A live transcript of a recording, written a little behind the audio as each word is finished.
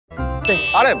땡.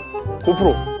 RM.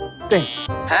 고프로. 땡. 에?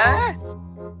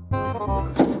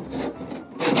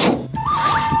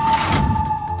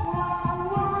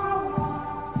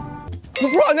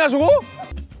 고프로 아니야 저거?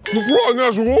 고프로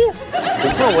아니야 저거?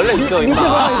 고프로 원래 있어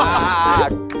임마.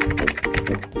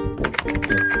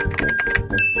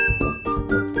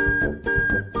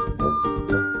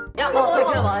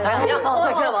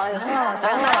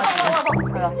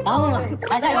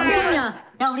 맞아, 0점이야.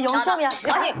 야, 우리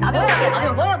 0점이야. 아니, 나도 뭐야.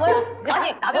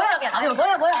 아니, 나도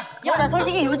뭐야. 야, 나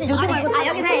솔직히 요즘 말고. 아,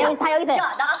 여기서 해. 다 여기서 해.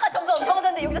 야, 나 아까 점수 엄청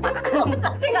얻었는데 여기서 다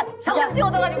깎았어. 제가 점수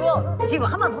얻어가지고. 지금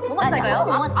한 번 못 맞다니까요?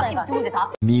 못 맞췄다, 이거. 두 문제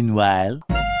다. Meanwhile.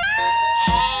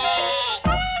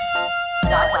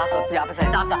 알았어. 둘이 앞에서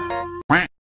해. 자, 앞자.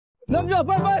 남자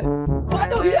빨리.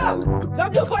 빠져 그냥.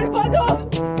 남자 빨리 빠져.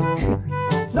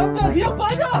 남자 그냥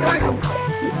빠져. 남자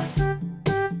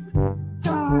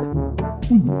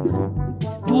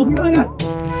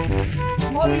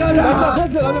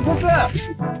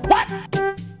패스.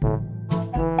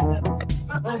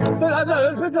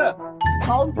 남자 패스.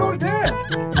 다음 포인트.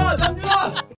 자,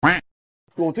 남준아.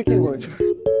 이거 어떻게 끼는 거예요?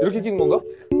 이렇게 끼는 건가?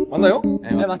 맞나요?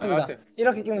 네, 맞습니다.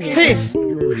 이렇게 끼는 거예요. 페이스.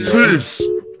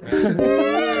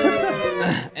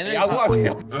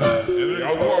 야구하세요.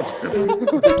 야구하세요.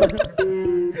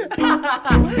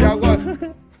 야구하세요.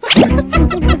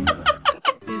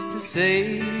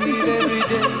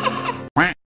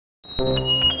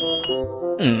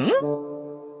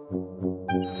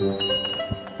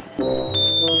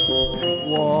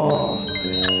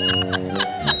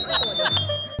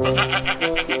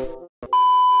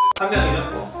 한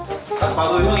명이요? 딱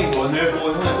봐도 형이 원을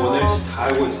보고 형의 원을 다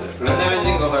알고 있어요.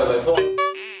 랜덤해진 거 가위바위보.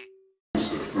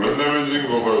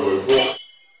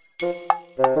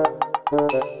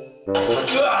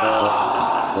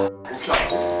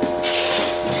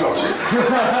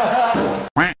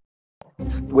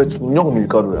 왜 중력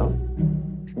밀가루야?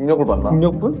 중력을 만나?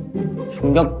 중력분?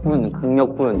 중력분,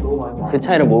 강력분 그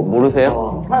차이를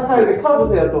모르세요? 이렇게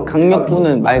펴주세요 좀.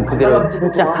 강력분은 말 그대로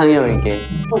진짜 강해요 이게.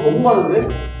 너무 많은데?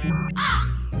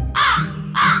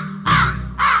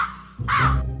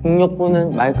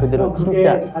 중력분은 말 그대로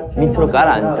진짜 밑으로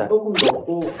깔아앉아. 조금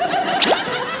넣고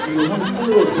이거 한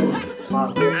손으로 좀.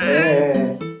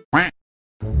 네.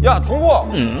 야 정국아.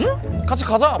 같이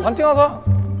가자. 반팅하자.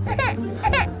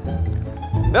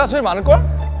 내가 제일 많을걸?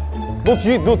 너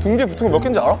등 뒤에 붙은 거 몇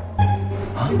개인지 알아?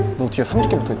 너 뒤에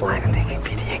 30개 붙어 있다고. 근데 이게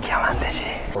미리 얘기하면 안 되지.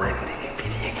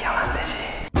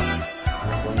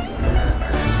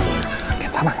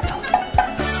 괜찮아.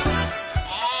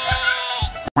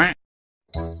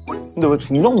 근데 왜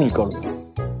중력 밀가루야?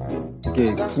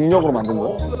 이게 중력으로 만든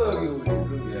거야?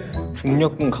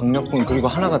 중력분, 강력분 그리고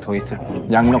하나가 더 있을 거야.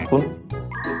 양력분?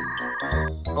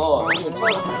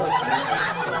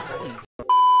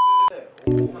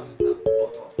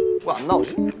 왜 안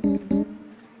나오지?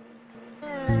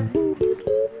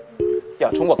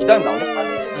 야 정국아 기다리면 나오냐?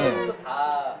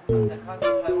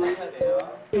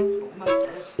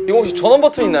 이거 혹시 전원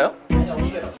버튼 있나요?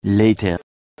 Later.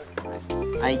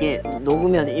 아 이게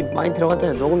녹으면 많이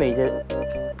들어갔잖아요. 녹으면 이제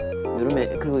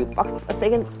누르면 그리고 빡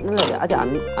세게 눌러야 돼. 아직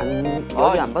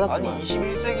여기 안 받았구나. 아니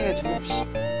 21세기에 지금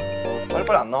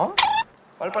빨리빨리 안 나와?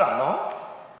 빨리빨리 안 나와?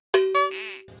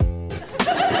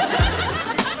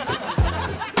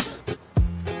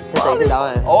 됐다 이제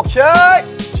나와요. 오케이!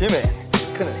 지미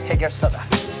그는 해결사다.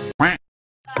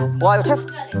 와, 이거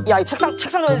이 책상 좀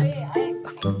해줘.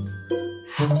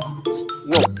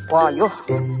 이거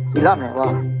일나네, 와.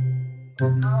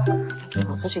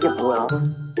 도대체 이게 뭐야?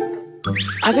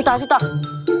 할 수 있다.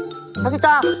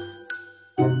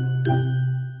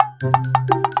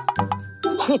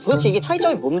 아니, 도대체 이게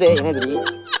차이점이 뭔데, 얘네들이?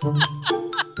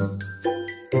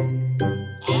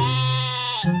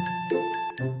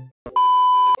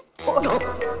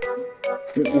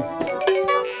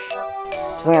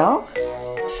 죄송해요.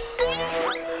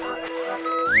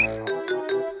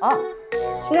 아,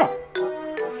 쉽네.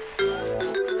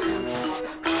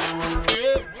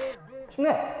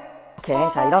 오케이,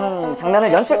 자, 이런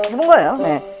장면을 연출해본 거예요.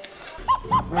 네.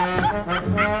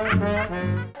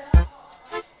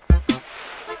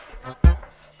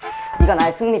 네가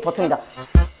나의 승리 버튼이다.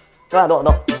 너야, 너.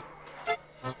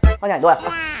 아니야, 너야.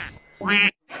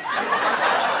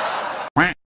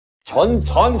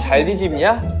 전 잘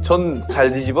뒤집냐? 전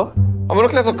잘 뒤집어? 뭐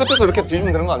이렇게 해서 끝에서 이렇게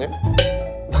뒤집으면 되는 거 아니에요?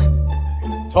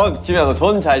 지민아 너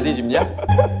전 잘 뒤집냐?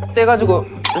 떼가지고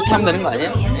이렇게 하면 되는 거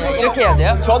아니에요? 이렇게 해야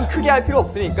돼요? 전 크게 할 필요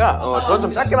없으니까 전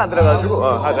좀 작게 만들어가지고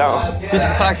하자.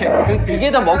 뒤집어하게.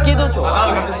 그게 더 먹기도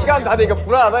좋아. 시간 다 되니까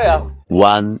불안하다 야.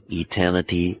 One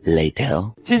eternity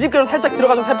later. 뒤집기로 살짝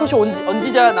들어가서 살포시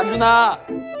얹이자 남준아.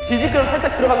 뒤집기로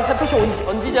살짝 들어가서 살포시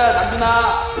얹이자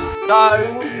남준아. 자,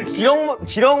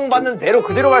 지령 받는 대로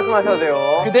그대로 말씀하셔야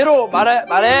돼요. 그대로 말해.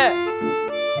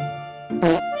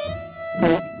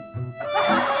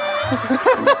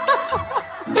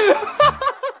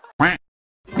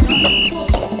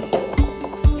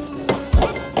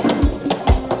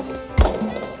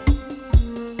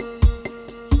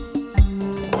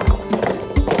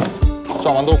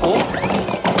 자, 만들었고.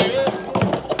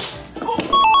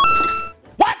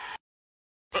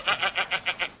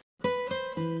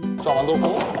 자,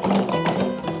 만들었고.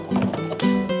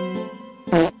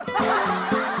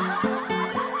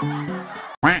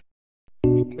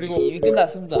 그리고 이미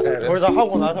끝났습니다. 그걸 다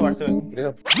하고 나서 말씀.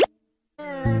 그래요.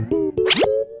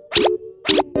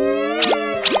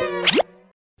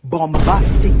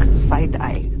 bombastic side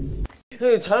eye.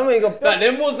 잘하면 이거. 자,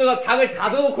 램보스가 닭을 다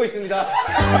넣어놓고 있습니다.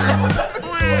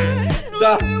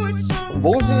 자,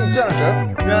 먹을 수는 있지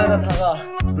않을까요? 미안하다, 닭아.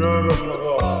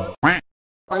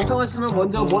 방청하시면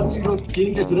먼저 멋지로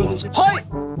비행기 들어주시고.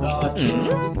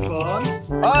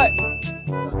 하이!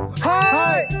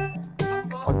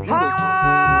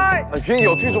 비행기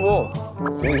어떻게 접어?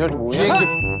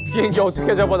 비행기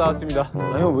어떻게 잡아 나왔습니다.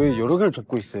 형 왜 여러 개를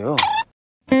접고 있어요?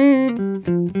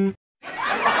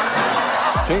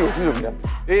 비행기 어떻게 접냐?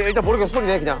 일단 모르겠어 소리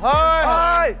내 그냥.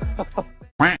 하이!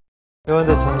 이거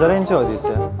근데 전자레인지 어디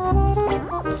있어요?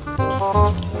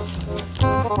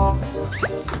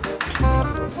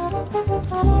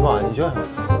 이거 아니죠?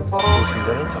 이거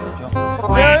전자레인지 아니죠?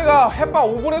 태양이가 햇밥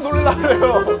 5분에 돌리려고 그래요.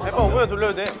 햇밥 5분에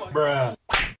돌려야 돼.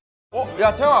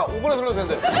 야 태양아 5분에 돌려도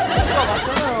된대.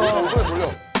 맞잖아요. 5분에 돌려.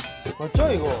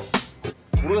 맞죠 이거?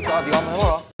 모르겠다. 네가 한번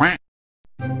해봐라.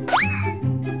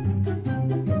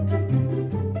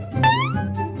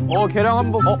 계량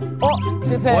한번.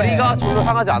 실패. 머리가 저로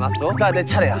향하지 않았죠? 자, 내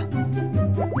차례야.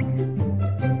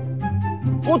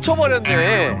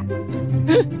 꽂혀버렸네.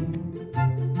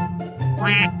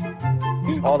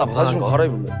 나 바지 좀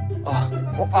갈아입을래.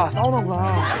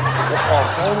 사우나구나.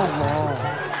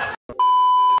 사우나구나.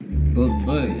 너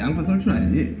양파 썰 줄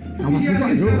알지? 양파 썰 줄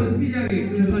알죠?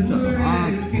 채 썰 줄 알아.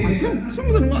 그냥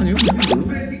쓰면 되는 거 아니에요?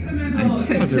 아니,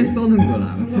 채 써는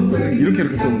거라. 채 써는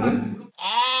이렇게 써는 거야?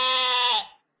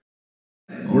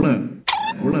 몰라요.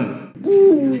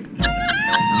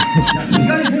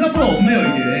 시간이 생각보다 없네요,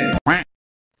 이게.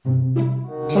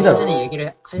 천천히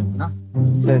얘기를 하셨구나.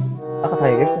 저 아까 다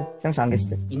얘기했어요. 형씨 안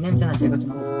계실 때. 입냄새나 제거 좀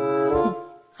하고 있어요.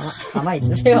 가만히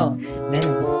있으세요. 네네.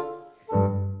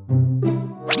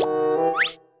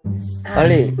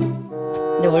 빨리.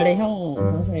 근데 원래 형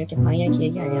방송 이렇게 방해할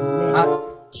기획이 아니었는데.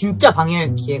 진짜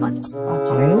방해할 기회가 아니었어.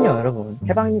 방해는요, 여러분.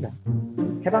 해방입니다.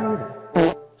 해방입니다.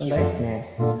 뭔가요? 네.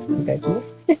 그러니까 기회?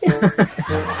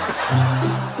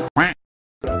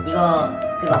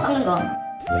 그거 섞는 거.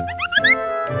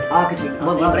 그치.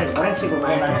 노래 치고 막.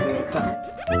 네, 맞아.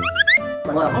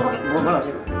 뭐라고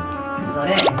치고.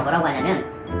 이거를 뭐라고 하냐면,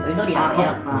 돌돌이라고 해요.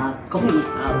 거품기.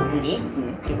 거품기.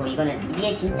 그리고 이거는,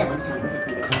 이게 진짜 뭔지 잘 모르실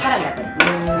텐데, 숟가락이라고 해요.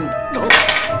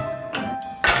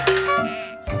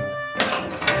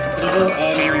 그리고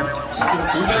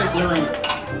굉장히 귀여운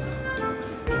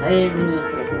별무늬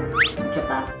그래도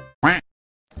귀엽다.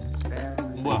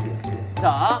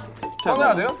 자,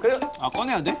 꺼내야 돼요? 그래.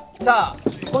 꺼내야 돼? 자,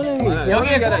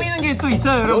 여기에 꾸미는 게 또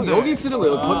있어요, 여러분들. 여기 쓰는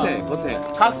거예요, 겉에.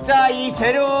 각자 이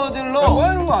재료들로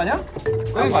꺼내는 거 아니야?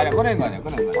 꺼내는 거 아니야.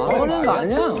 꺼내는 거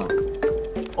아니야.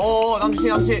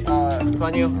 남친. 그거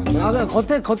아니에요. 그냥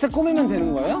겉에 꾸미면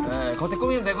되는 거예요? 네, 겉에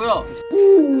꾸미면 되고요.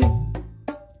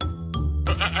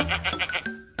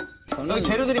 여기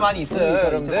재료들이 많이 있어요,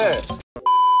 여러분들.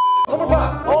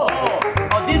 선물판!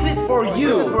 This is for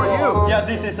you. Yeah,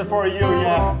 this is for you,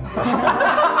 yeah.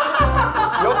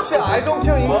 역시 I don't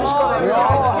care English과네요.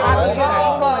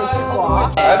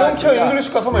 I don't care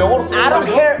English과 설마 영어로 쓰는 거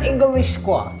아니죠? I don't care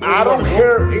English과. I don't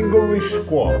care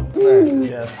English과. 네.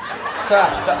 Yes. 자,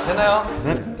 되나요?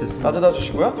 네, 됐습니다. 따뜻하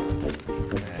주시고요.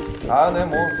 네,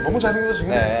 뭐 너무 잘생겨서 지금.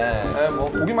 네, 뭐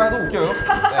보기만 해도 웃겨요.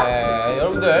 네,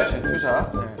 여러분들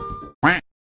투자.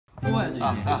 뽑아야지 이게.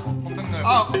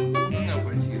 컴백날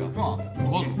벌칙이라. 형아,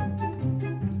 누가 줘?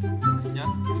 그냥?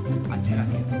 제가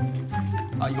할게요.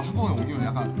 이거 한 번에 오기면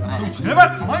약간. 제발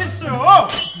가만히 있어요!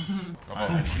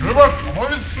 제발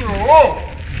가만히 있어요!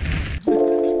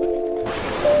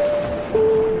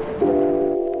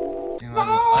 지금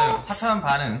핫한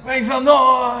반응. Make some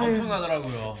noise.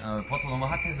 엄청나더라고요. 버터 너무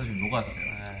핫해서 지금 녹았어요.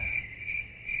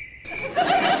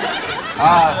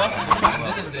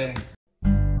 안 되는데.